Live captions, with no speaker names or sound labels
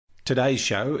Today's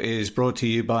show is brought to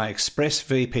you by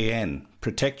ExpressVPN.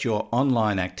 Protect your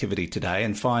online activity today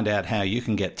and find out how you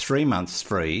can get 3 months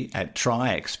free at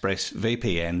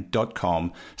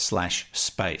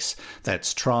tryexpressvpn.com/space.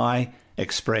 That's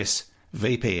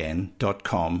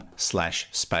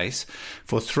tryexpressvpn.com/space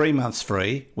for 3 months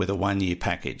free with a 1-year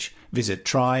package. Visit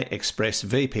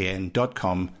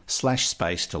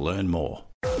tryexpressvpn.com/space to learn more.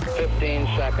 15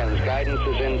 seconds. Guidance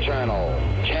is internal.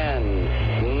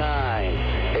 10,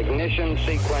 9. Ignition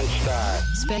sequence start.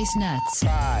 Space Nuts.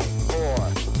 5, 4,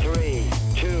 3,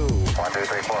 2. 1, 2,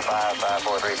 3, 4, 5, 5,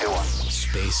 4, 3, 2, 1.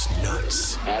 Space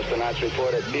Nuts. Astronauts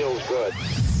report it feels good.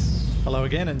 Hello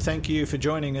again, and thank you for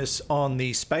joining us on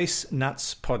the Space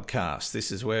Nuts podcast.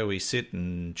 This is where we sit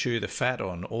and chew the fat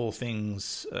on all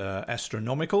things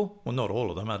astronomical. Well, not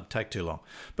all of them, it'd take too long.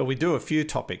 But we do a few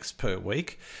topics per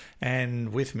week.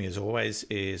 And with me, as always,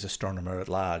 is astronomer at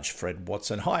large, Fred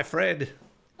Watson. Hi, Fred.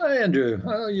 Hi, Andrew.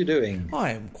 How are you doing?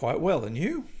 I am quite well, and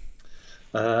you?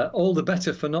 All the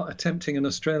better for not attempting an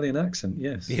Australian accent,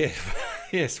 yes. Yeah,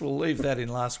 yes, we'll leave that in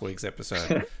last week's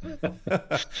episode.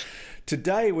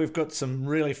 Today we've got some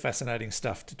really fascinating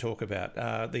stuff to talk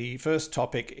about. The first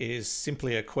topic is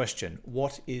simply a question.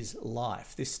 What is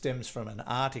life? This stems from an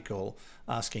article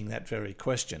asking that very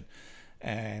question.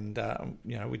 And,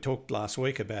 we talked last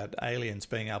week about aliens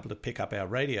being able to pick up our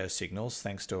radio signals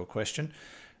thanks to a question.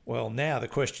 Well, now the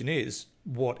question is,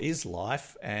 what is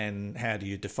life and how do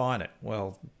you define it?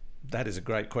 Well, that is a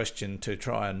great question to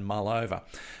try and mull over.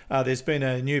 There's been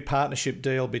a new partnership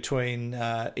deal between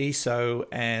ESO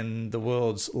and the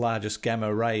world's largest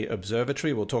gamma ray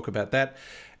observatory. We'll talk about that.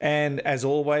 And as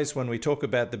always, when we talk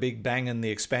about the Big Bang and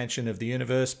the expansion of the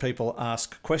universe, people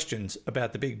ask questions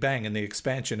about the Big Bang and the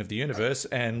expansion of the universe,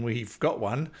 and we've got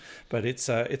one, but it's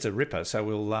a ripper. So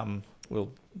we'll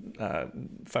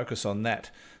focus on that,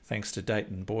 thanks to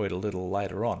Dayton Boyd, a little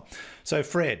later on. So,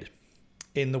 Fred,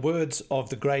 in the words of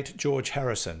the great George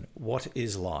Harrison, what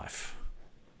is life?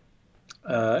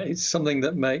 It's something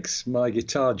that makes my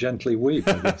guitar gently weep,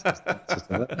 I guess.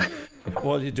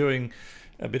 While you're doing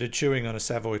a bit of chewing on a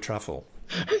Savoy truffle.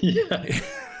 Yeah.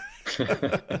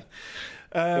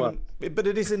 But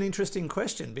it is an interesting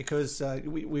question because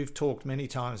we've talked many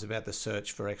times about the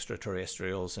search for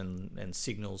extraterrestrials and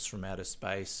signals from outer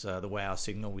space. The WOW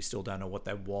signal, we still don't know what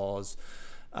that was.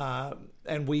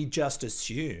 And we just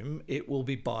assume it will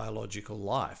be biological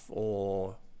life,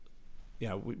 or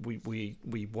we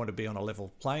want to be on a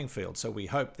level playing field. So we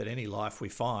hope that any life we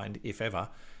find, if ever,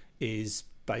 is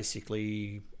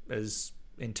basically as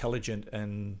intelligent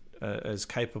and as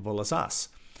capable as us,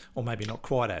 or maybe not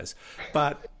quite as.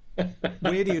 But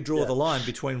where do you draw the line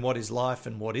between what is life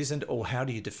and what isn't, or how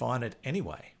do you define it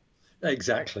anyway?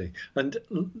 Exactly. And,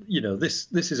 this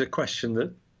is a question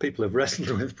that people have wrestled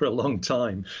with for a long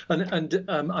time. And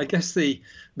I guess the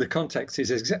context is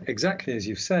exactly as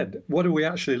you've said. What are we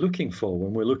actually looking for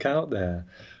when we look out there?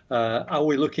 Are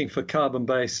we looking for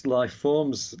carbon-based life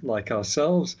forms like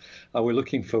ourselves? Are we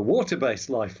looking for water-based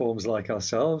life forms like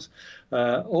ourselves?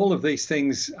 All of these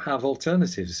things have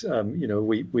alternatives.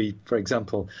 We, for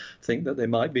example, think that there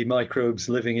might be microbes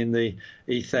living in the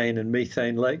ethane and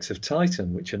methane lakes of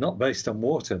Titan, which are not based on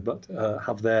water, but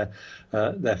have their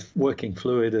working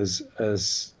fluid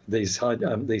as these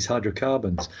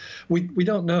hydrocarbons. We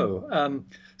don't know.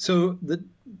 So the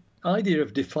idea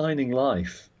of defining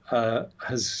life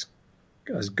has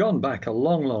gone back a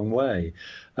long, long way.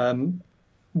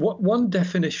 One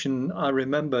definition I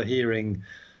remember hearing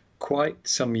quite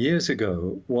some years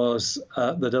ago was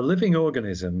that a living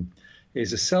organism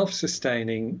is a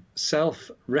self-sustaining,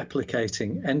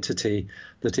 self-replicating entity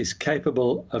that is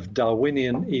capable of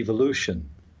Darwinian evolution,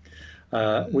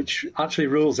 which actually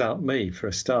rules out me for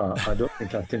a start. I don't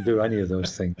think I can do any of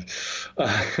those things.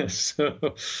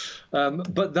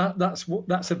 But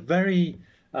that's a very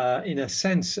in a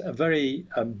sense, a very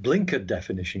blinkered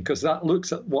definition, because that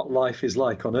looks at what life is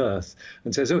like on Earth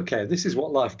and says, okay, this is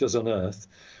what life does on Earth,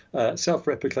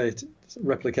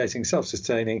 self-replicating,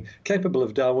 self-sustaining, capable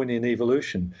of Darwinian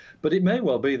evolution. But it may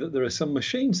well be that there are some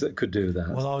machines that could do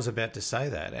that. Well, I was about to say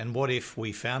that. And what if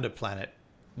we found a planet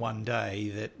one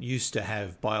day that used to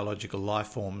have biological life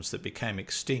forms that became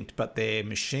extinct, but their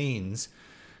machines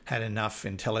had enough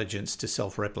intelligence to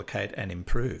self-replicate and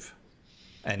improve?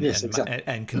 Yes, exactly.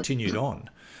 And continued on.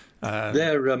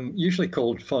 They're usually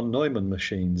called von Neumann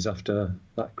machines, after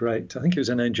that great, I think he was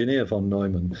an engineer, von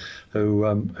Neumann, who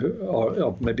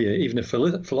or maybe even a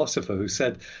philosopher, who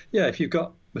said, yeah, if you've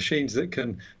got machines that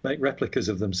can make replicas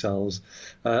of themselves,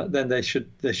 then they should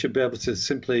be able to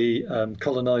simply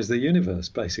colonize the universe,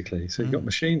 basically. So you've got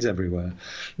machines everywhere.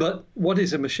 But what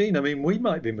is a machine? I mean, we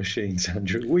might be machines,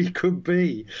 Andrew. We could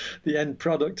be the end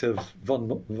product of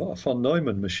von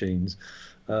Neumann machines.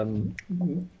 You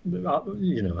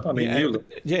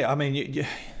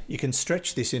can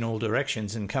stretch this in all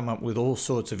directions and come up with all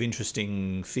sorts of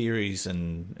interesting theories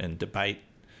and debate,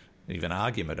 even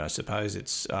argument. I suppose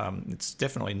it's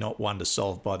definitely not one to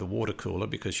solve by the water cooler,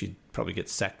 because you'd probably get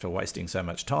sacked for wasting so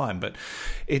much time. But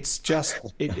it's just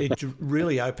it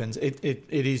really opens. It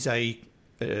is a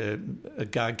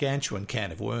gargantuan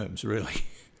can of worms, really.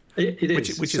 It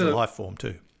is, which is a life form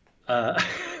too.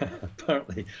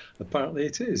 Apparently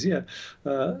it is. Yeah,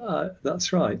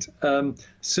 that's right.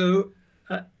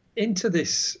 Into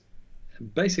this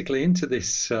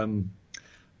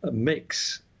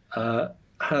mix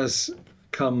has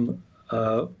come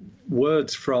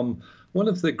words from one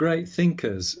of the great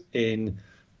thinkers in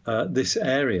this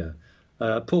area,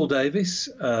 Paul Davies.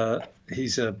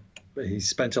 He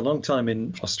spent a long time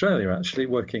in Australia, actually,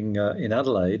 working in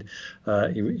Adelaide.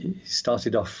 He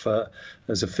started off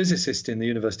as a physicist in the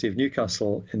University of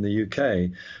Newcastle in the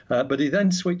UK, but he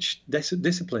then switched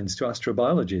disciplines to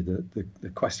astrobiology, the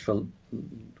quest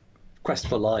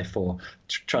for life, or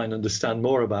try and understand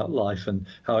more about life and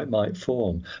how it might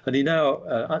form. And he now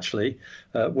actually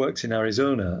works in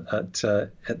Arizona at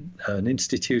an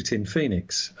institute in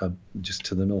Phoenix, just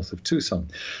to the north of Tucson.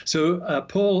 So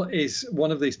Paul is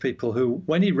one of these people who,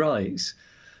 when he writes,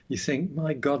 you think,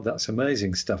 my God, that's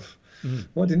amazing stuff.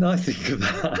 Why didn't I think of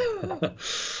that?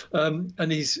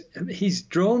 And he's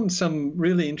drawn some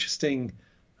really interesting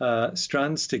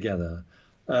strands together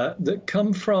that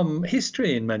come from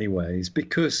history in many ways,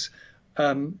 because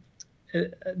and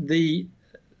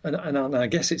I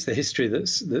guess it's the history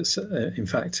that's in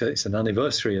fact it's an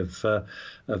anniversary of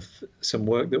some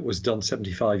work that was done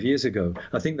 75 years ago.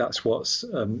 I think that's what's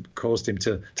caused him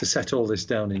to set all this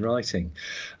down in writing.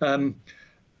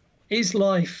 Is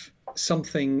life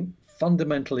something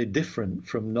fundamentally different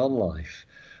from non-life?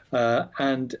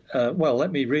 Well,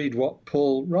 let me read what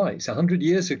Paul writes. 100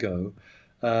 years ago,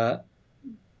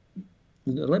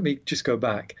 let me just go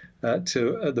back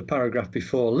to the paragraph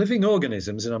before. Living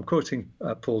organisms, and I'm quoting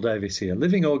Paul Davies here,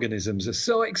 living organisms are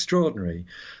so extraordinary,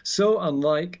 so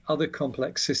unlike other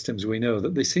complex systems we know,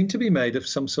 that they seem to be made of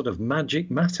some sort of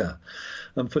magic matter.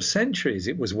 And for centuries,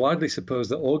 it was widely supposed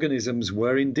that organisms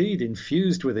were indeed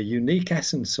infused with a unique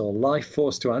essence or life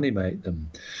force to animate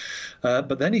them.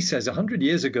 But then he says, 100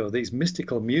 years ago, these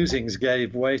mystical musings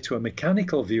gave way to a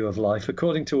mechanical view of life,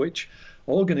 according to which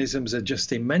organisms are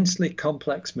just immensely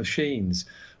complex machines,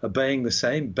 obeying the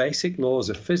same basic laws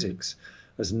of physics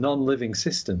as non-living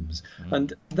systems.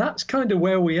 And that's kind of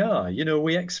where we are. You know,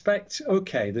 we expect,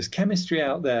 okay, there's chemistry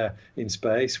out there in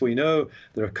space. We know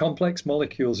there are complex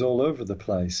molecules all over the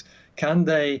place. Can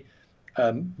they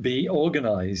be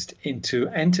organized into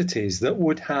entities that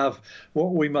would have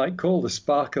what we might call the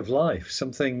spark of life,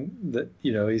 something that,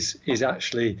 you know, is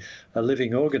actually a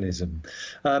living organism?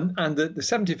 And the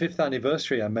 75th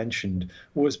anniversary I mentioned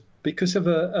was because of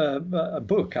a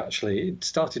book, actually. It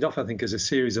started off, I think, as a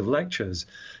series of lectures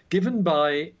given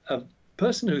by a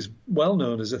person who's well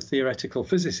known as a theoretical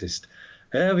physicist,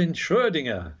 Erwin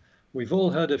Schrödinger. We've all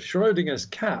heard of Schrödinger's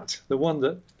cat, the one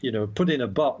that, you know, put in a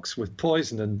box with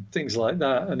poison and things like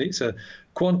that. And it's a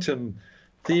quantum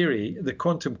theory. The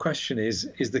quantum question is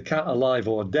the cat alive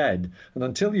or dead? And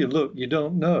until you look, you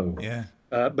don't know. Yeah.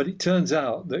 But it turns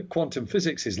out that quantum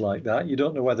physics is like that. You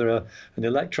don't know whether an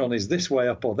electron is this way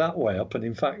up or that way up. And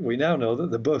in fact, we now know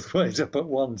that they're both ways up at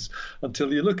once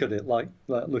until you look at it like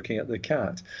looking at the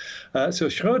cat. So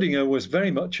Schrödinger was very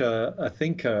much a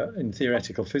thinker in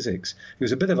theoretical physics. He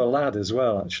was a bit of a lad as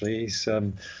well, actually. He's got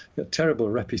a terrible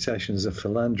reputation as a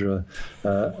philanderer,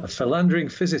 a philandering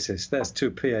physicist. There's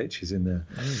 2 PHs in there.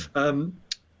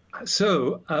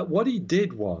 So what he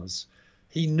did was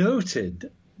he noted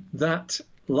that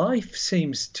life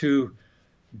seems to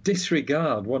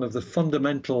disregard one of the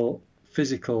fundamental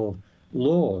physical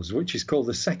laws, which is called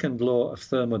the second law of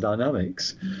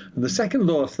thermodynamics. And the second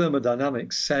law of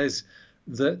thermodynamics says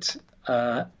that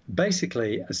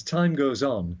basically, as time goes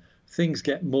on, things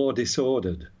get more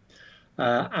disordered.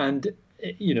 And,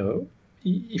 you know,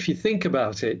 if you think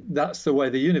about it, that's the way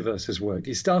the universe has worked.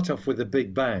 You start off with a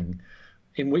Big Bang,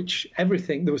 in which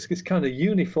everything, there was this kind of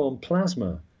uniform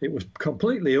plasma. It was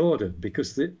completely ordered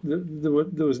because there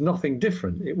was nothing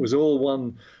different. It was all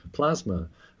one plasma.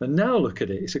 And now look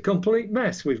at it. It's a complete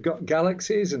mess. We've got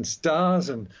galaxies and stars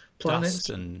and planets. Dust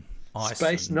and ice.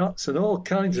 Space nuts and all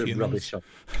kinds of rubbish.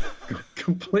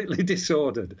 Completely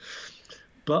disordered.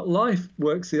 But life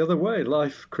works the other way.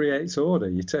 Life creates order.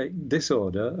 You take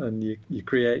disorder and you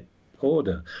create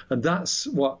order. And that's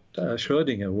what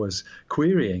Schrödinger was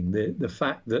querying, the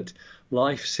fact that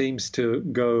life seems to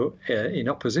go in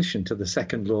opposition to the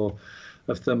second law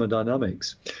of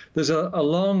thermodynamics. There's a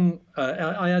long,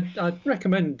 I'd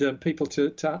recommend people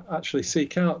to actually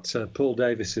seek out Paul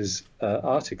Davis's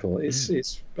article.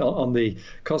 It's on the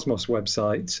Cosmos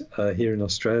website here in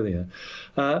Australia,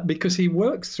 because he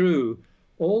works through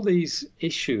all these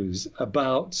issues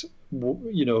about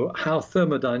how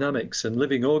thermodynamics and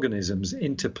living organisms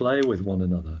interplay with one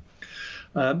another,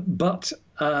 but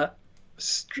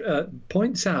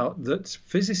points out that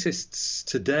physicists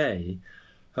today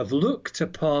have looked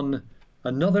upon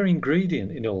another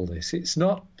ingredient in all this. It's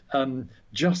not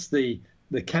just the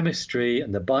chemistry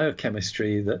and the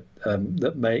biochemistry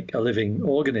that make a living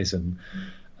organism.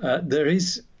 There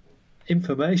is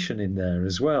information in there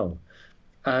as well,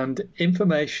 and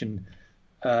information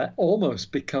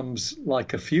almost becomes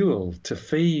like a fuel to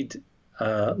feed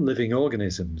living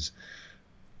organisms.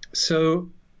 So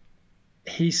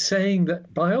he's saying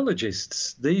that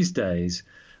biologists these days,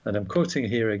 and I'm quoting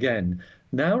here again,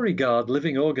 now regard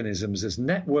living organisms as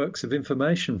networks of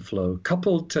information flow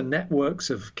coupled to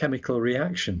networks of chemical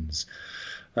reactions.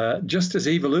 Just as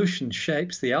evolution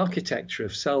shapes the architecture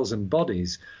of cells and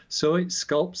bodies, so it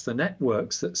sculpts the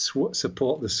networks that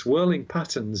support the swirling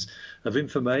patterns of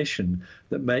information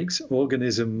that makes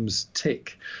organisms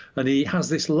tick. And he has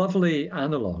this lovely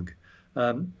analogue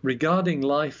regarding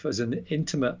life as an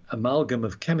intimate amalgam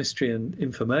of chemistry and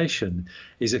information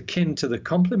is akin to the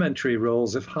complementary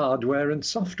roles of hardware and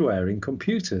software in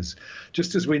computers.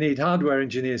 Just as we need hardware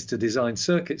engineers to design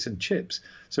circuits and chips,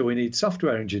 so we need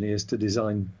software engineers to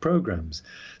design programs.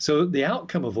 So the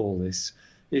outcome of all this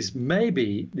is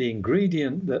maybe the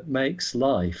ingredient that makes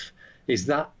life is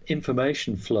that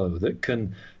information flow that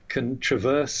can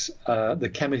traverse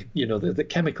the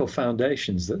chemical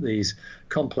foundations that these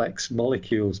complex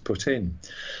molecules put in.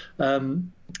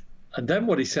 And then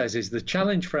what he says is the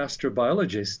challenge for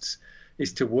astrobiologists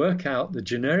is to work out the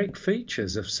generic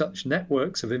features of such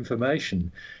networks of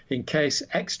information in case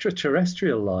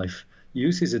extraterrestrial life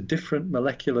uses a different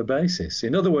molecular basis.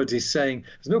 In other words, he's saying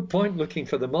there's no point looking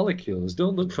for the molecules.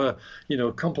 Don't look for,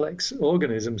 complex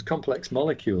organisms, complex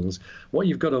molecules. What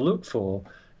you've got to look for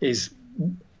is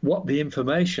what the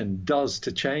information does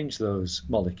to change those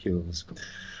molecules.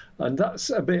 And that's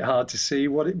a bit hard to see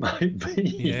what it might be.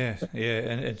 Yeah,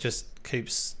 and it just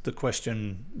keeps the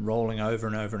question rolling over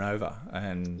and over and over.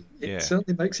 And it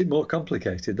certainly makes it more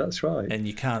complicated, that's right. And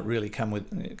you can't really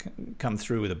come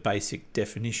through with a basic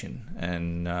definition.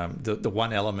 And the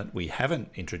one element we haven't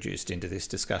introduced into this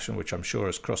discussion, which I'm sure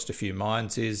has crossed a few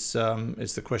minds, is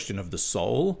the question of the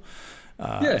soul.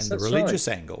 Yes, and the religious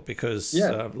angle, because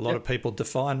a lot of people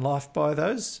define life by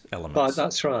those elements.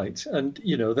 That's right. And,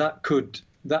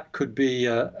 that could be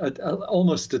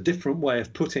almost a different way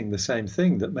of putting the same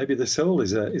thing, that maybe the soul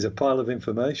is a pile of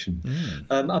information.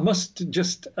 I must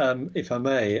just, if I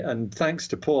may, and thanks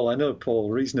to Paul, I know Paul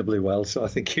reasonably well, so I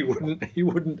think he wouldn't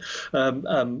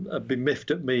be miffed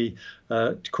at me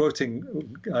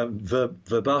quoting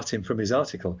verbatim from his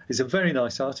article. It's a very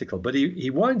nice article, but he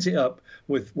winds it up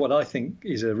with what I think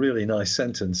is a really nice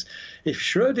sentence. If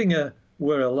Schrödinger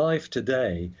were alive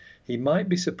today, he might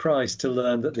be surprised to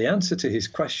learn that the answer to his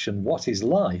question, what is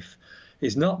life,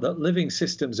 is not that living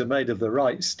systems are made of the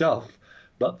right stuff,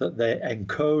 but that they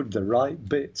encode the right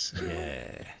bits.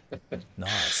 Yeah,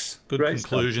 nice. Good Great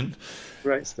conclusion. Stuff.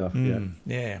 Great stuff,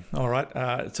 Yeah, all right.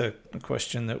 It's a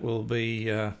question that will be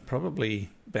probably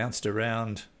bounced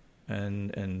around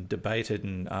and debated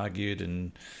and argued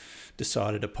and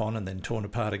decided upon and then torn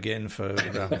apart again for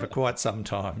quite some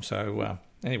time. So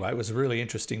anyway, it was really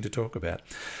interesting to talk about.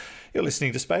 You're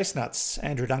listening to Space Nuts.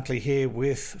 Andrew Dunkley here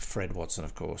with Fred Watson,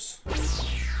 of course.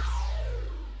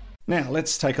 Now,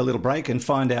 let's take a little break and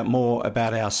find out more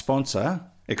about our sponsor,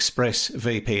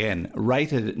 ExpressVPN,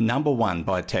 rated #1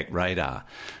 by TechRadar.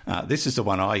 This is the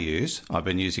one I use. I've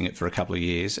been using it for a couple of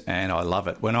years and I love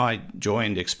it. When I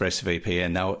joined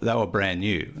ExpressVPN, they were brand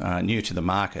new to the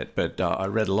market, but I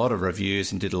read a lot of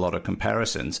reviews and did a lot of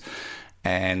comparisons.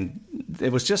 And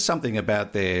there was just something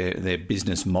about their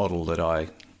business model that I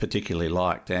particularly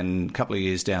liked. And a couple of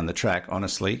years down the track,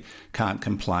 honestly, can't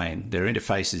complain. Their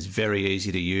interface is very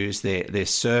easy to use. Their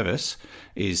service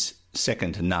is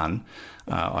second to none.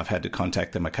 I've had to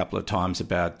contact them a couple of times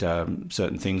about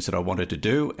certain things that I wanted to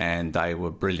do, and they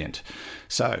were brilliant.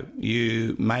 So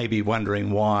you may be wondering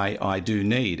why I do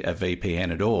need a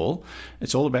VPN at all.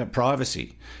 It's all about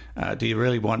privacy. Do you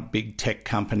really want big tech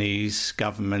companies,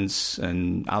 governments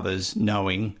and others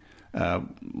knowing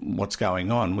what's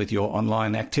going on with your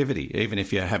online activity. Even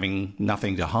if you're having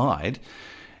nothing to hide,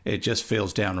 it just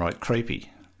feels downright creepy.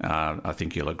 I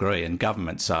think you'll agree. And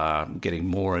governments are getting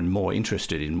more and more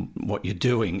interested in what you're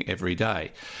doing every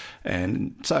day.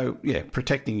 And so, yeah,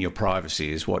 protecting your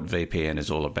privacy is what VPN is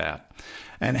all about.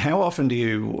 And how often do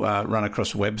you run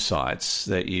across websites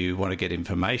that you want to get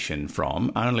information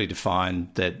from only to find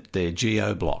that they're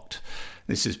geo-blocked?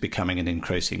 This is becoming an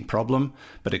increasing problem,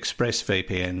 but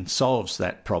ExpressVPN solves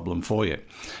that problem for you.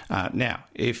 Now,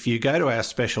 if you go to our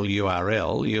special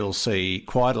URL, you'll see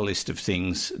quite a list of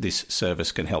things this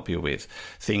service can help you with,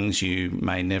 things you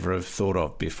may never have thought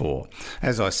of before.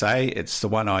 As I say, it's the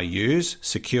one I use,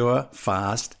 secure,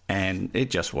 fast, and it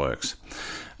just works.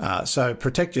 So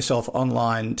protect yourself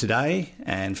online today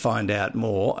and find out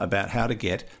more about how to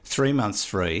get 3 months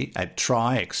free at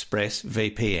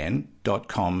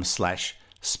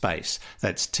tryexpressvpn.com/space.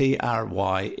 That's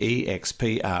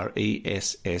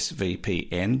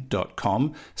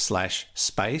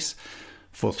tryexpressvpn.com/space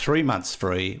for 3 months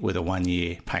free with a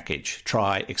 1-year package.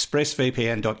 Try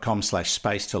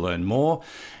expressvpn.com/space to learn more,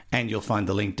 and you'll find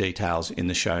the link details in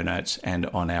the show notes and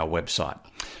on our website.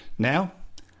 Now,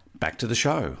 back to the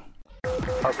show.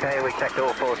 Okay, we checked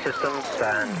all 4 systems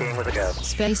and keying with a go.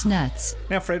 Space Nuts.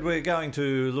 Now, Fred, we're going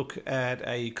to look at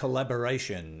a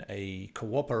collaboration, a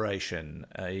cooperation,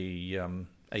 a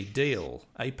deal,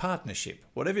 a partnership,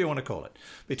 whatever you want to call it,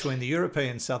 between the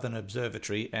European Southern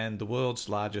Observatory and the world's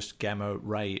largest gamma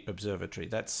ray observatory.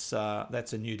 That's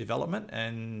a new development,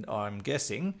 and I'm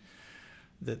guessing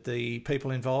that the people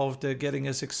involved are getting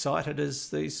as excited as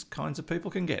these kinds of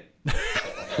people can get.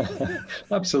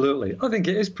 Absolutely. I think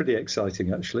it is pretty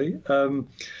exciting, actually.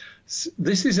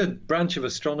 This is a branch of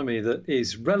astronomy that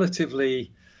is relatively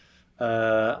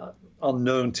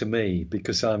unknown to me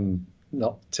because I'm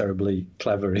not terribly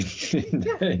clever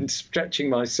in stretching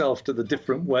myself to the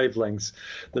different wavelengths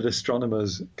that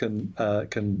astronomers can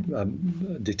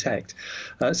detect.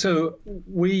 So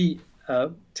we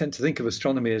tend to think of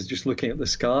astronomy as just looking at the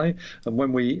sky, and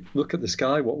when we look at the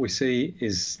sky, what we see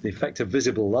is the effect of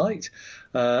visible light.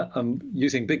 And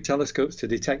using big telescopes to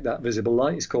detect that visible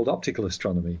light is called optical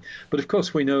astronomy. But of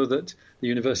course, we know that the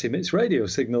universe emits radio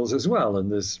signals as well,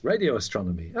 and there's radio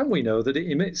astronomy, and we know that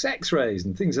it emits X-rays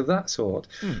and things of that sort,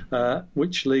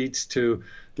 which leads to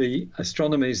the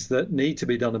astronomies that need to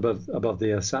be done above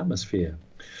the Earth's atmosphere.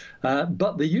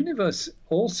 But the universe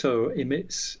also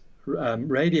emits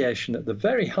radiation at the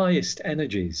very highest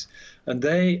energies, and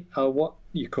they are what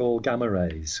you call gamma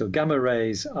rays. So gamma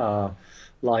rays are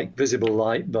like visible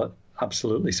light, but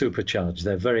absolutely supercharged.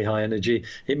 They're very high energy.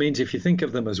 It means if you think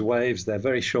of them as waves, they're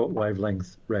very short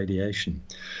wavelength radiation.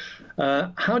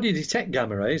 How do you detect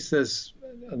gamma rays? There's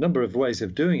a number of ways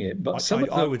of doing it, but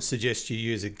I would suggest you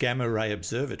use a gamma ray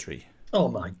observatory. Oh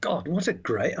my God, what a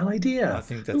great idea. I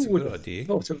think that's a good idea.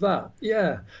 Thought of that.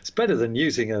 Yeah, it's better than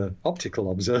using an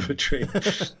optical observatory.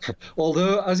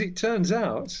 Although, as it turns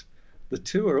out, the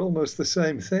two are almost the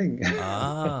same thing.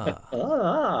 And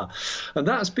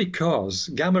that's because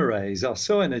gamma rays are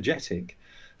so energetic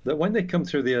that when they come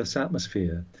through the Earth's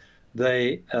atmosphere,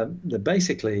 they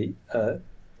basically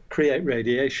create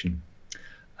radiation,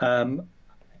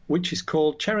 which is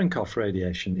called Cherenkov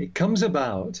radiation. It comes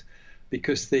about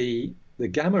because the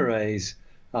gamma rays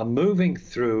are moving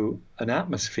through an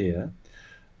atmosphere.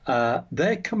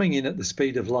 They're coming in at the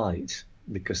speed of light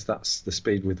because that's the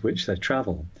speed with which they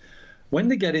travel. When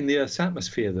they get in the Earth's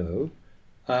atmosphere, though,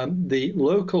 the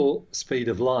local speed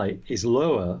of light is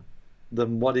lower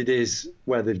than what it is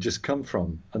where they've just come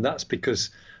from. And that's because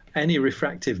any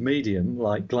refractive medium,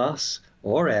 like glass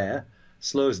or air,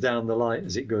 slows down the light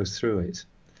as it goes through it.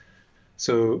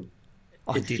 So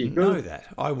I didn't know that.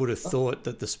 I would have thought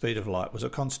that the speed of light was a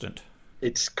constant.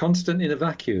 It's constant in a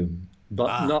vacuum,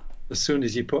 but not as soon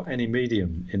as you put any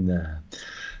medium in there.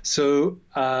 So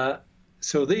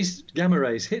these gamma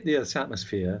rays hit the Earth's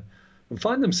atmosphere and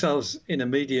find themselves in a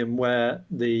medium where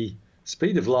the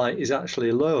speed of light is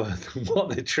actually lower than what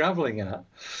they're traveling at.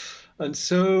 And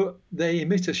so they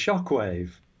emit a shock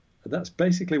wave. That's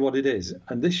basically what it is.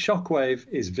 And this shock wave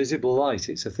is visible light.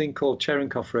 It's a thing called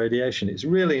Cherenkov radiation. It's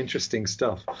really interesting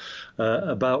stuff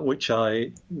about which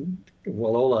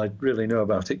all I really know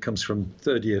about it comes from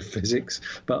third-year physics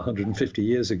about 150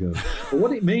 years ago. But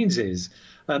what it means is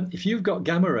if you've got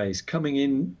gamma rays coming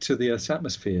into the Earth's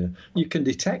atmosphere, you can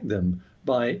detect them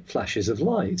by flashes of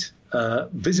light,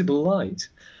 visible light.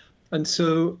 And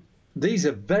so these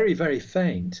are very, very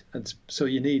faint. And so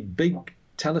you need big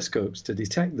telescopes to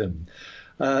detect them.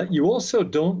 You also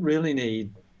don't really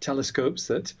need telescopes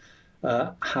that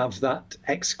have that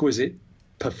exquisite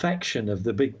perfection of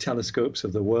the big telescopes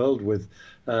of the world with,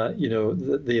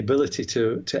 the ability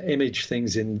to image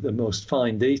things in the most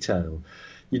fine detail.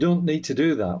 You don't need to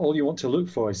do that. All you want to look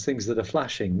for is things that are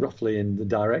flashing roughly in the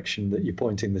direction that you're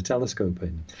pointing the telescope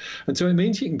in. And so it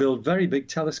means you can build very big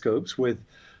telescopes with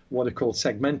what are called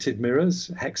segmented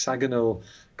mirrors, hexagonal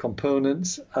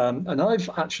components. And I've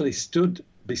actually stood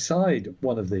beside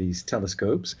one of these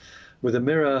telescopes with a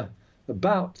mirror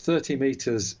about 30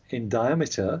 meters in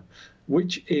diameter,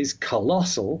 which is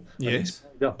colossal. Yes.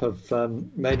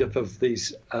 Made up of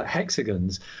these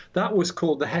hexagons. That was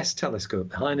called the HESS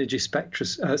telescope, High Energy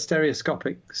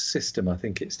Stereoscopic System, I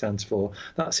think it stands for.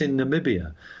 That's in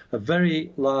Namibia. A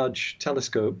very large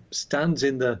telescope stands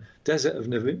in the desert of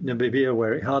Namibia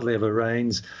where it hardly ever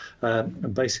rains,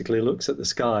 and basically looks at the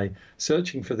sky,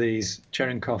 searching for these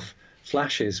Cherenkov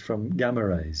flashes from gamma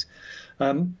rays.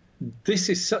 This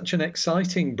is such an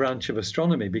exciting branch of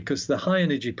astronomy because the high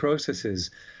energy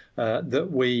processes that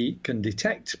we can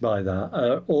detect by that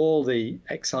are all the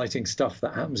exciting stuff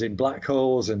that happens in black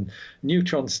holes and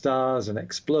neutron stars and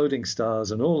exploding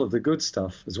stars and all of the good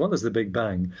stuff, as well as the Big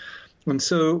Bang. And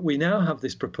so we now have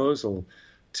this proposal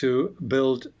to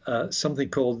build something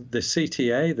called the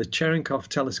CTA, the Cherenkov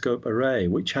Telescope Array,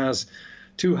 which has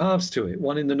two halves to it,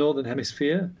 one in the northern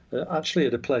hemisphere, actually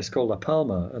at a place called La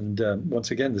Palma. And once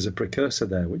again, there's a precursor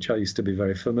there, which I used to be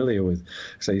very familiar with,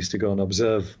 because I used to go and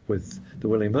observe with the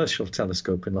William Herschel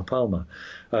telescope in La Palma.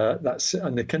 That's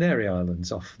on the Canary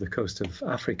Islands off the coast of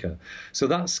Africa. So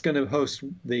that's going to host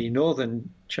the northern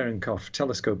Cherenkov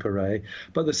Telescope Array.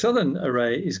 But the southern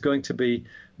array is going to be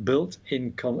built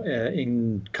in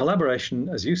collaboration,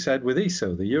 as you said, with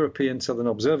ESO, the European Southern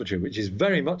Observatory, which is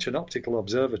very much an optical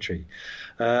observatory.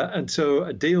 And so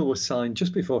a deal was signed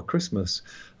just before Christmas,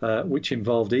 which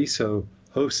involved ESO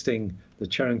hosting the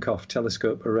Cherenkov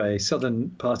Telescope Array, southern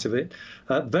part of it,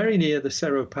 very near the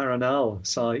Cerro Paranal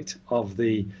site of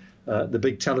the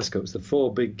big telescopes, the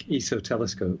four big ESO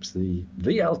telescopes, the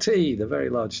VLT, the Very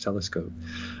Large Telescope.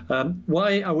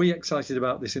 Why are we excited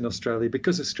about this in Australia?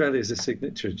 Because Australia is a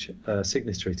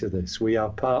signatory to this. We are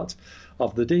part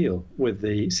of the deal with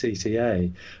the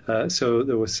CTA. So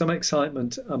there was some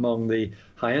excitement among the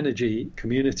high energy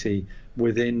community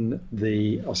within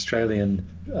the Australian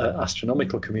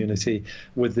astronomical community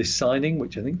with this signing,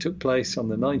 which I think took place on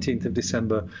the 19th of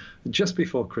December, just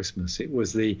before Christmas. It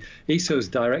was the ESO's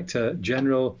Director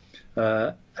General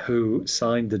who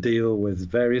signed the deal with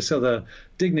various other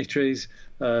dignitaries,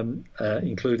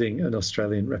 including an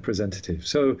Australian representative.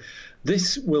 So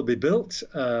this will be built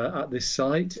at this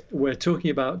site. We're talking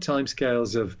about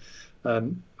timescales of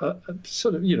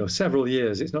several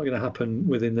years. It's not going to happen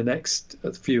within the next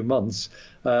few months,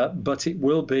 but it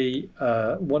will be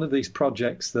one of these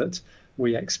projects that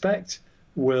we expect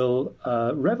will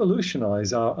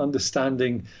revolutionize our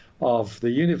understanding of the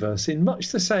universe in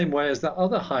much the same way as that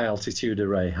other high altitude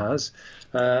array has,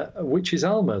 which is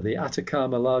ALMA, the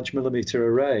Atacama Large Millimeter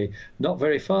Array, not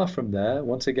very far from there,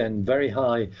 once again very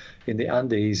high in the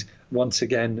Andes, once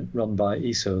again run by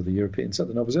ESO, the European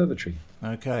Southern Observatory.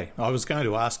 Okay. I was going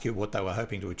to ask you what they were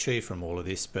hoping to achieve from all of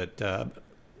this, but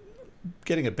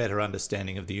getting a better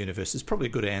understanding of the universe is probably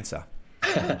a good answer.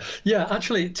 Yeah,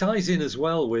 actually it ties in as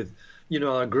well with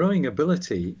our growing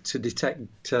ability to detect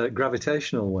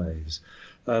gravitational waves.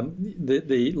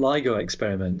 The LIGO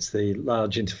experiments, the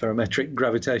Large Interferometric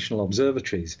Gravitational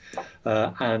Observatories,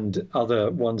 and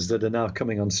other ones that are now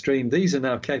coming on stream, these are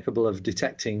now capable of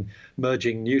detecting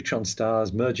merging neutron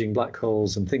stars, merging black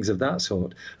holes, and things of that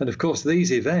sort. And of course,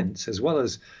 these events, as well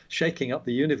as shaking up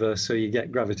the universe so you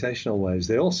get gravitational waves,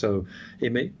 they also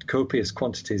emit copious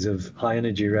quantities of high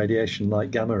energy radiation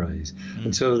like gamma rays.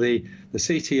 And so the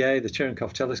CTA, the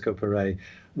Cherenkov Telescope Array,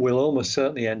 will almost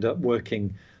certainly end up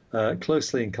working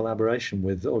closely in collaboration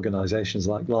with organisations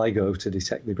like LIGO to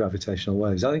detect the gravitational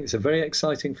waves. I think it's a very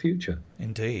exciting future.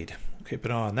 Indeed. Keep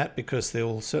an eye on that because there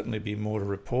will certainly be more to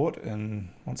report, and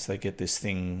once they get this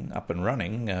thing up and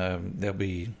running, there'll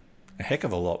be a heck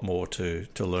of a lot more to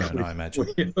learn, I imagine.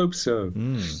 We hope so.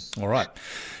 All right.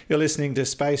 You're listening to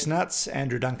Space Nuts.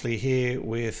 Andrew Dunkley here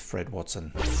with Fred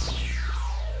Watson.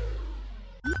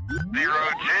 0G,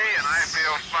 and I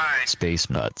feel fine. Space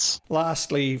Nuts.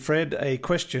 Lastly, Fred, a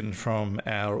question from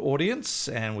our audience,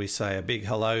 and we say a big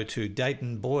hello to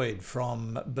Dayton Boyd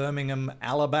from Birmingham,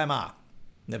 Alabama.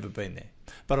 Never been there,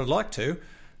 but I'd like to.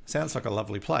 Sounds like a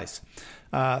lovely place.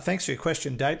 Thanks for your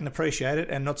question, Dayton. Appreciate it.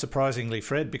 And not surprisingly,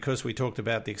 Fred, because we talked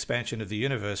about the expansion of the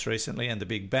universe recently and the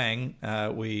Big Bang,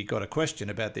 we got a question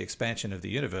about the expansion of the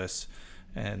universe.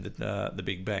 and the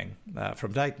Big Bang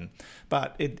from Dayton.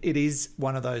 But it is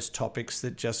one of those topics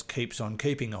that just keeps on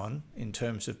keeping on in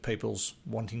terms of people's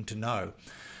wanting to know.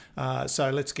 So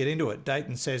let's get into it.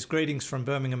 Dayton says, greetings from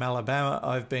Birmingham, Alabama.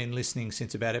 I've been listening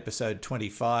since about episode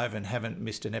 25 and haven't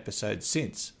missed an episode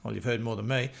since. Well, you've heard more than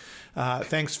me.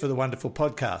 Thanks for the wonderful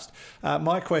podcast.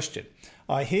 My question,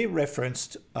 I hear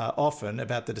referenced often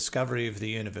about the discovery of the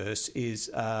universe is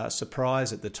a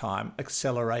surprise at the time,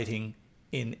 accelerating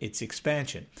in its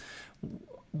expansion.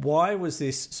 Why was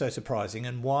this so surprising,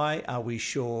 and why are we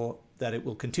sure that it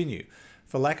will continue?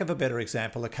 For lack of a better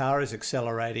example, a car is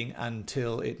accelerating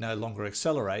until it no longer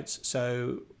accelerates.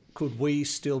 So could we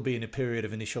still be in a period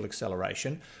of initial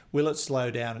acceleration? Will it slow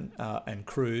down and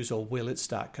cruise, or will it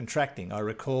start contracting? I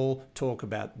recall talk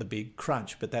about the big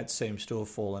crunch, but that seems to have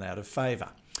fallen out of favour.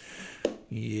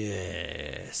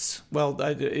 Yes. Well,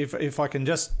 if I can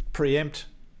just preempt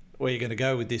where you're going to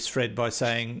go with this, Fred, by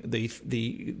saying the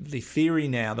theory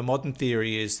now, the modern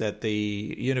theory is that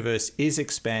the universe is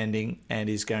expanding and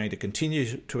is going to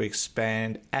continue to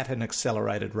expand at an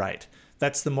accelerated rate.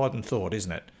 That's the modern thought,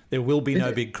 isn't it? There will be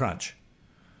no big crunch.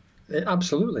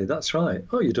 Absolutely, that's right.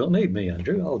 Oh, you don't need me,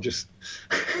 Andrew. I'll just...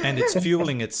 And it's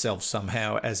fueling itself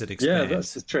somehow as it expands. Yeah,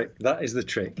 that's the trick. That is the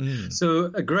trick.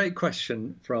 So a great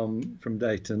question from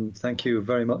Dayton. Thank you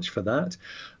very much for that.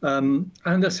 And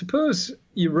I suppose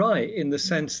you're right in the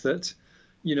sense that,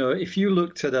 you know, if you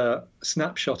looked at a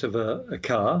snapshot of a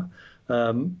car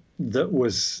that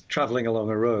was traveling along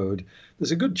a road,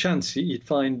 there's a good chance you'd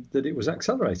find that it was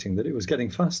accelerating, that it was getting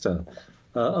faster.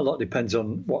 A lot depends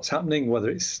on what's happening, whether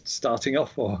it's starting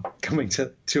off or coming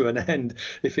to an end.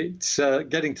 If it's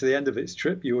getting to the end of its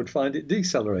trip, you would find it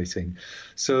decelerating.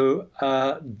 So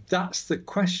that's the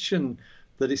question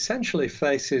that essentially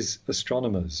faces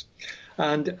astronomers.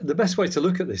 And the best way to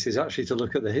look at this is actually to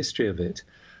look at the history of it.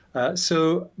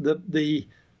 So the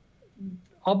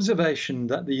observation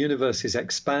that the universe is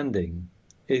expanding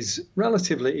is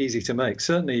relatively easy to make,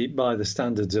 certainly by the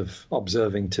standards of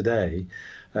observing today.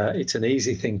 It's an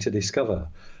easy thing to discover.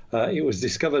 It was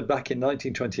discovered back in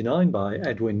 1929 by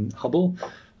Edwin Hubble,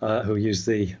 who used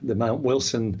the Mount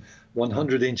Wilson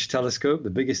 100-inch telescope, the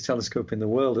biggest telescope in the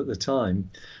world at the time.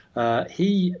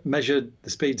 He measured the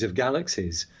speeds of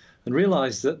galaxies and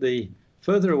realized that the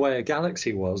further away a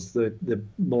galaxy was, the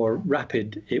more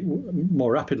rapidly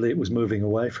it was moving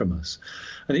away from us.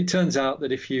 And it turns out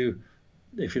that if you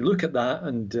look at that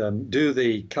and do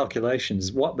the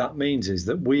calculations, what that means is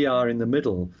that we are in the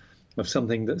middle of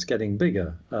something that's getting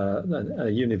bigger, a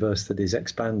universe that is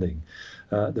expanding.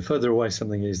 The further away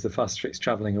something is, the faster it's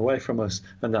traveling away from us,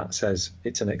 and that says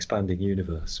it's an expanding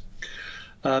universe.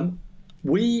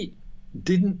 We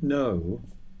didn't know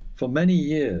for many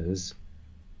years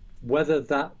whether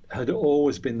that had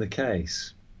always been the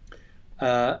case.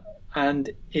 And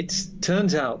it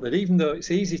turns out that even though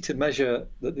it's easy to measure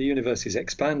that the universe is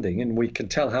expanding, and we can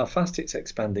tell how fast it's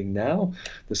expanding now,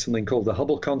 there's something called the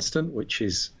Hubble constant, which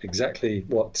is exactly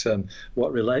what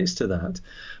relates to that.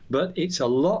 But it's a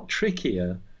lot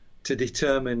trickier to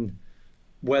determine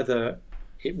whether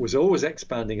it was always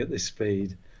expanding at this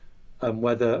speed and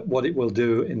what it will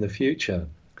do in the future.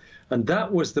 And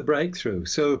that was the breakthrough.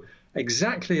 So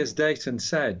exactly as Dayton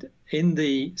said, in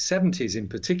the 70s in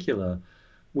particular,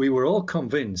 we were all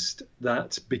convinced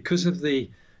that because of the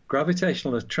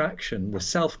gravitational attraction, the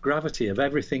self-gravity of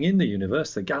everything in the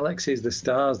universe, the galaxies, the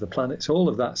stars, the planets, all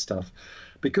of that stuff,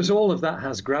 because all of that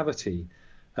has gravity,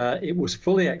 it was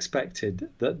fully expected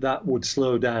that would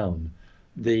slow down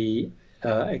the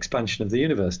expansion of the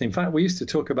universe. And in fact, we used to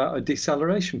talk about a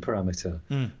deceleration parameter,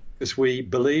 because we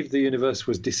believed the universe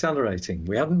was decelerating.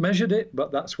 We hadn't measured it,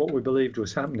 but that's what we believed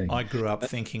was happening. I grew up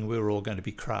thinking we were all going to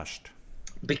be crushed.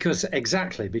 Because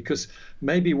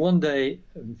maybe one day,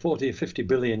 40 or 50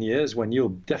 billion years, when you'll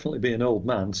definitely be an old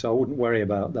man, so I wouldn't worry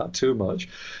about that too much.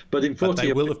 But in 40 but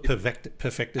they will have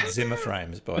perfected Zimmer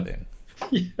frames by then.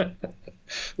 Yeah.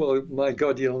 Well, my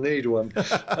God, you'll need one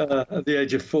at the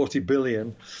age of 40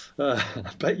 billion. I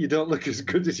bet you don't look as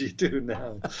good as you do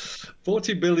now.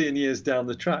 40 billion years down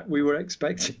the track, we were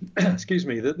expecting,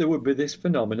 that there would be this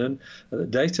phenomenon that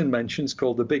Dayton mentions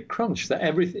called the Big Crunch, that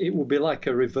it would be like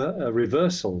a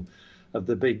reversal of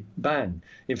the Big Bang.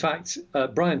 In fact,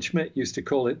 Brian Schmidt used to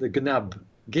call it the Gnab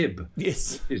Gib.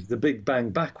 Yes, is the Big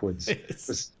Bang backwards,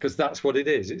 because that's what it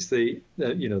is. It's the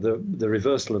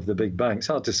reversal of the Big Bang. It's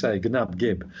hard to say, Gnab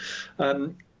Gib,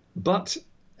 but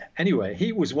anyway,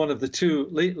 he was one of the two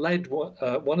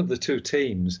one of the two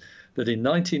teams that in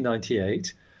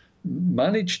 1998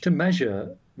 managed to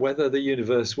measure whether the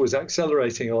universe was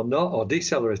accelerating or not, or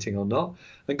decelerating or not,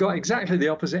 and got exactly the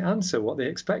opposite answer, what they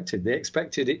expected. They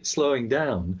expected it slowing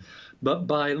down. But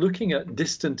by looking at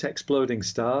distant exploding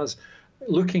stars,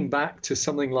 looking back to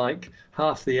something like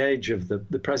half the age of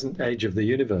the present age of the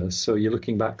universe, so you're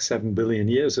looking back 7 billion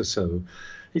years or so,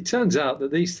 it turns out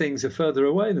that these things are further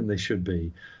away than they should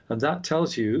be. And that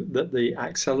tells you that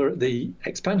the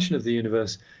expansion of the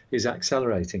universe is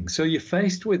accelerating. So you're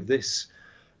faced with this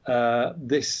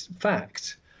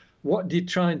fact. What do you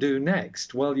try and do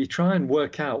next? Well, you try and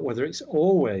work out whether it's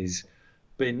always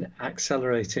been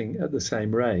accelerating at the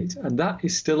same rate, and that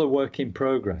is still a work in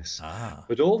progress.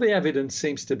 But all the evidence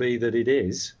seems to be that it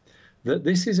is, that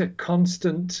this is a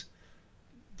constant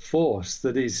force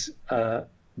that is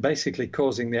basically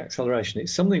causing the acceleration.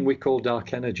 It's something we call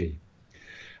dark energy.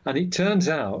 And it turns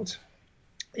out,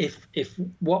 if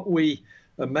what we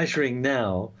are measuring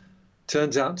now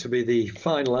turns out to be the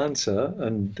final answer,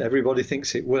 and everybody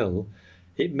thinks it will,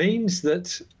 it means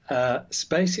that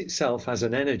space itself has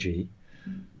an energy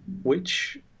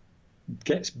which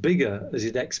gets bigger as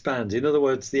it expands. In other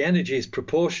words, the energy is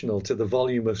proportional to the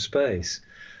volume of space.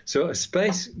 So as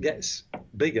space gets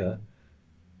bigger,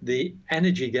 the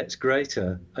energy gets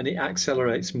greater and it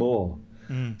accelerates more.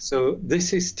 So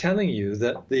this is telling you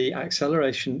that the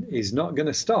acceleration is not going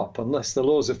to stop unless the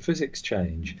laws of physics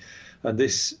change. And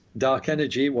this dark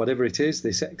energy, whatever it is,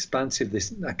 this expansive,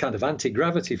 this kind of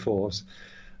anti-gravity force,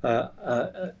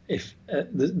 that's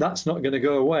not going to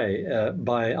go away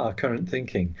by our current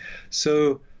thinking.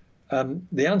 So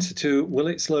the answer to will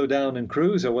it slow down and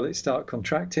cruise or will it start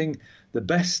contracting, the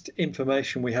best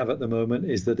information we have at the moment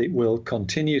is that it will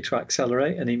continue to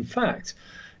accelerate. And in fact,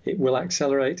 it will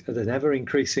accelerate at an ever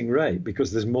increasing rate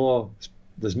because there's more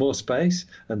space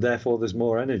and therefore there's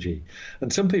more energy.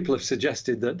 And some people have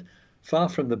suggested that far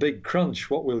from the big crunch,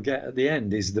 what we'll get at the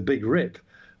end is the big rip,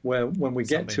 where when we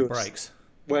get to breaks.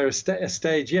 Where a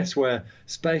stage, yes, where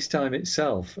space-time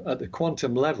itself at the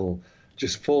quantum level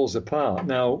just falls apart.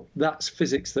 Now, that's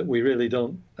physics that we really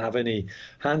don't have any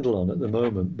handle on at the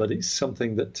moment, but it's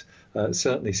something that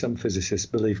certainly some physicists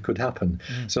believe could happen.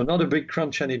 So not a big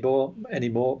crunch anymore,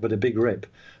 but a big rip.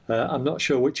 I'm not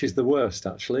sure which is the worst,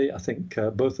 actually. I think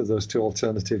both of those two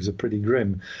alternatives are pretty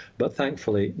grim, but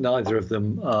thankfully neither of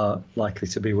them are likely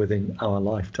to be within our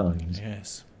lifetimes.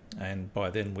 Yes. And by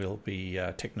then we'll be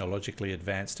technologically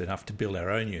advanced enough to build our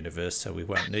own universe, so we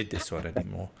won't need this one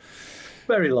anymore.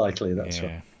 Very likely, that's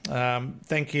right.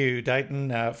 Thank you,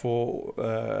 Dayton, for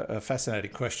a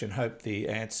fascinating question. Hope the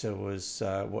answer was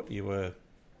what you were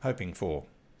hoping for,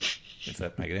 if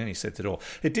that makes any sense at all.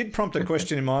 It did prompt a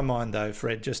question in my mind, though,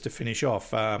 Fred, just to finish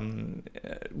off.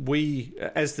 We,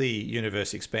 as the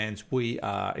universe expands, we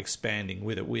are expanding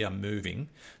with it. We are moving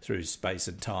through space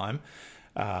and time.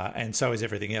 And so is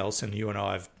everything else. And you and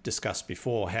I have discussed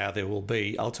before how there will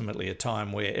be ultimately a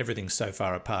time where everything's so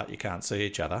far apart you can't see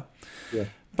each other. Yeah.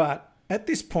 But at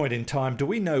this point in time, do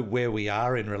we know where we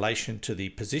are in relation to the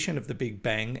position of the Big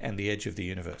Bang and the edge of the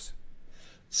universe?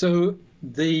 So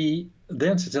the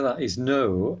answer to that is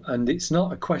no, and it's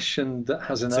not a question that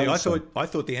has an answer. I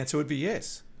thought the answer would be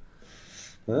yes.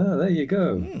 Ah, there you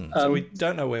go. So we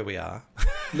don't know where we are.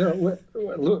 No,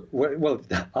 look. Well,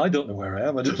 I don't know where I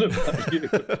am. I don't know about you.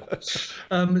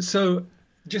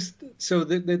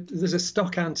 There's a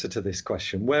stock answer to this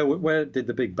question. Where did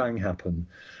the Big Bang happen?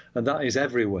 And that is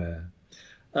everywhere.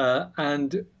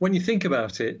 And when you think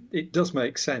about it, it does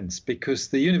make sense because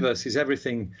the universe is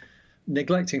everything.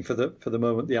 Neglecting for the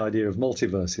moment the idea of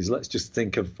multiverses, let's just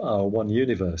think of our one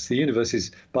universe. The universe is,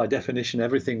 by definition,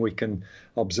 everything we can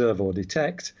observe or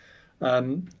detect.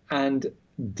 And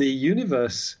the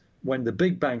universe, when the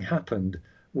Big Bang happened,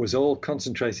 was all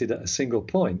concentrated at a single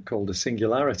point called a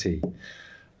singularity.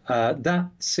 That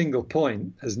single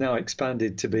point has now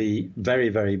expanded to be very,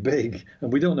 very big,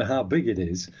 and we don't know how big it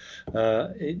is.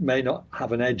 It may not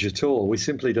have an edge at all. We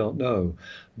simply don't know.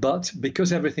 But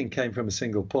because everything came from a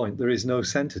single point, there is no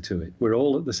center to it. We're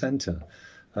all at the center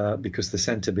because the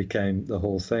center became the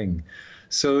whole thing.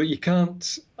 So you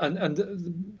can't,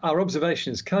 and our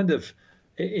observations kind of,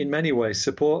 in many ways,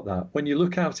 support that. When you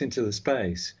look out into the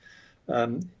space,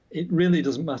 it really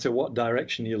doesn't matter what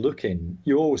direction you look in.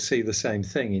 You always see the same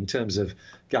thing in terms of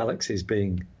galaxies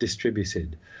being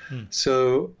distributed.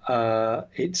 So the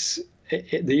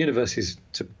universe is,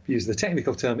 to use the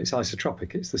technical term, it's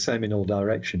isotropic. It's the same in all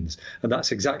directions. And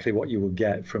that's exactly what you would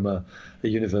get from a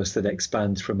universe that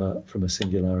expands from a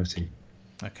singularity.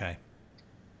 Okay.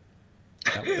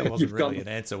 That wasn't really an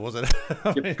answer, was it?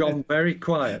 You've gone very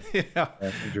quiet. Yeah.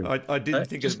 I didn't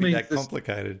think it'd be that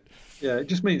complicated. Yeah, it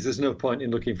just means there's no point in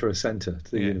looking for a centre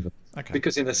to the universe. Okay.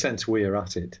 Because in a sense, we are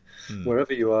at it.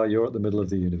 Wherever you are, you're at the middle of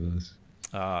the universe.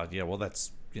 Yeah, well,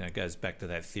 that's, goes back to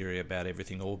that theory about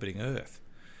everything orbiting Earth,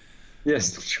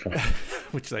 Yes, that's right.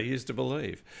 which they used to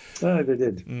believe. Oh, they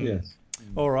did, yes.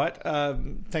 All right.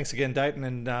 Thanks again, Dayton,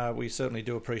 and we certainly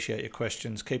do appreciate your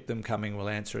questions. Keep them coming. We'll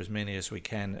answer as many as we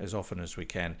can, as often as we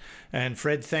can. And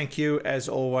Fred, thank you. As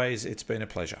always, it's been a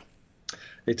pleasure.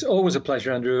 It's always a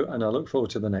pleasure, Andrew, and I look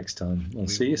forward to the next time. I'll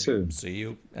see you soon. See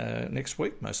you next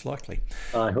week, most likely.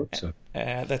 I hope so.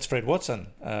 That's Fred Watson,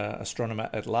 astronomer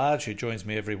at large, who joins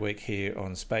me every week here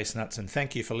on Space Nuts. And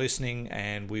thank you for listening,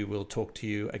 and we will talk to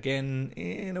you again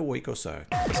in a week or so.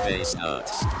 Space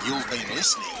Nuts. You've been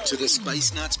listening to the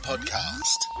Space Nuts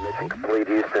podcast. Mission complete,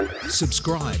 Houston.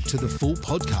 Subscribe to the full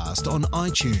podcast on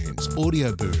iTunes,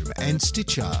 Audio Boom, and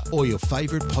Stitcher, or your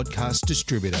favourite podcast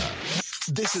distributor.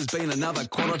 This has been another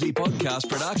quality podcast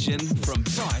production from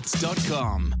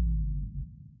Bytes.com.